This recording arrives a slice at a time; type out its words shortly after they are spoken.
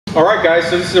All right, guys,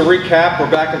 so this is a recap.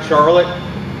 We're back in Charlotte.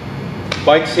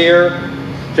 Bike's here,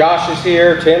 Josh is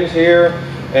here, Tim's here,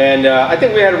 and I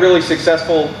think we had a really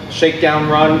successful shakedown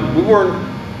run. We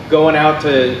weren't going out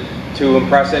to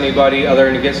impress anybody other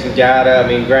than to get some data. I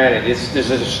mean, granted, this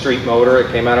is a street motor.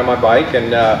 It came out of my bike,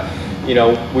 and you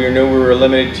know, we knew we were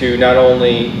limited to not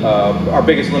only our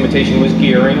biggest limitation was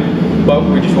gearing, but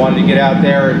we just wanted to get out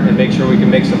there and make sure we can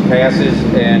make some passes,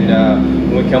 and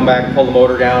when we come back, pull the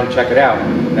motor down, check it out.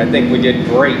 And I think we did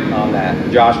great on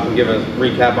that. Josh can give a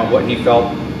recap on what he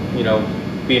felt, you know,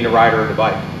 being the rider of the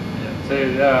bike. Yeah,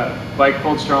 so the bike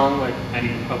pulled strong, like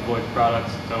any of Lloyd's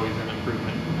products. It's always an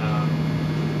improvement.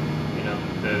 You know,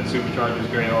 the supercharger's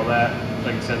great, all that.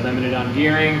 Like I said, limited on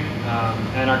gearing,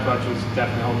 and our clutch was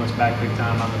definitely holding us back big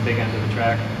time on the big end of the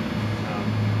track.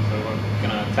 So we're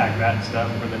gonna attack that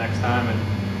stuff for the next time.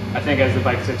 And I think as the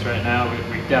bike sits right now,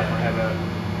 we definitely have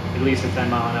at least a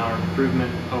 10-mile-an-hour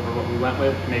improvement over what we went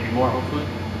with, maybe more hopefully,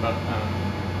 but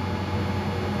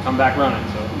come back running.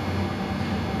 So,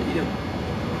 you know,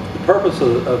 the purpose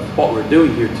of what we're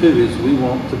doing here too is we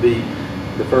want to be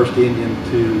the first engine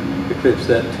to eclipse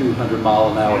that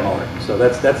 200-mile-an-hour mark. So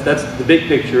that's the big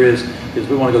picture is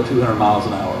we want to go 200 miles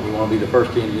an hour. We want to be the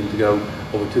first engine to go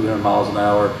over 200 miles an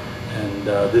hour, and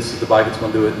this is the bike that's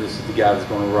going to do it, and this is the guy that's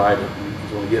going to ride it and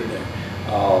he's going to get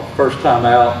there. First time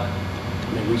out,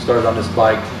 I mean, we started on this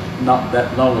bike not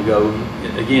that long ago.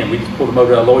 Again, we just pulled the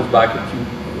motor out of Lloyd's bike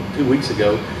 2 weeks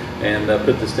ago and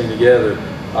put this thing together.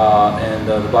 And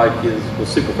the bike was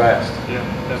super fast.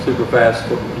 Yeah, super fast,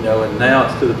 you know. And now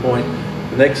it's to the point.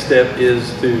 The next step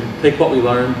is to take what we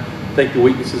learned, take the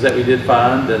weaknesses that we did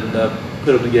find, and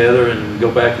put them together, and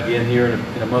go back again here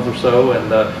in a month or so,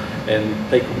 and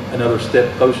take another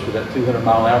step closer to that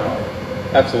 200-mile-an-hour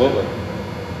mark. Absolutely.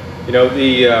 You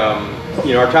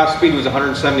know, our top speed was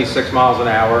 176 miles an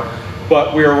hour,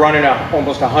 but we were running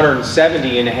almost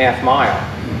 170.5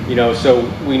 mile. You know, so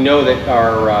we know that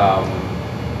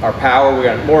our power, we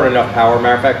got more than enough power.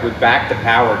 Matter of fact, we backed the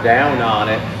power down on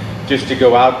it just to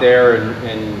go out there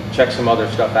and check some other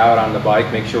stuff out on the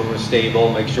bike, make sure it was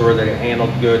stable, make sure that it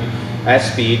handled good at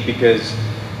speed, because,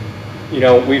 you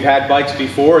know, we've had bikes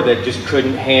before that just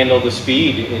couldn't handle the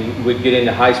speed and would get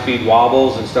into high-speed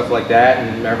wobbles and stuff like that.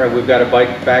 And matter of fact, we've got a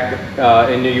bike back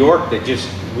in New York that just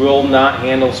will not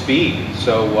handle speed.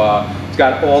 So it's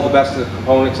got all the best of the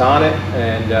components on it,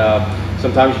 and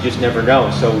sometimes you just never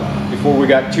know. So before we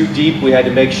got too deep, we had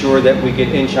to make sure that we could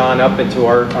inch on up into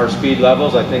our speed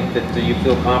levels. I think that you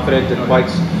feel confident that the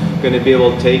bike's going to be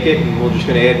able to take it, and we're just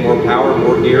going to add more power,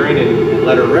 more gearing, and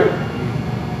let her rip.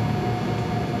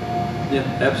 Yeah,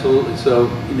 absolutely. So,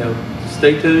 you know,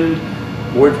 stay tuned.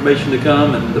 More information to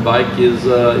come, and the bike is, you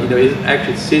know, is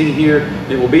actually sitting here.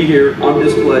 It will be here on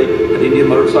display at Indian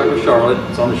Motorcycle Charlotte.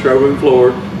 It's on the showroom floor.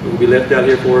 It will be left out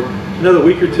here for another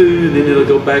week or two, and then it'll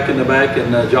go back in the back,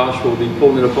 and Josh will be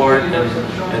pulling it apart and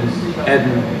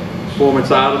adding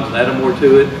performance items and adding more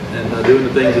to it, and doing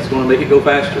the things that's going to make it go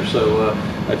faster. So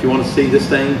if you want to see this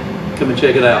thing, come and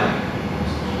check it out.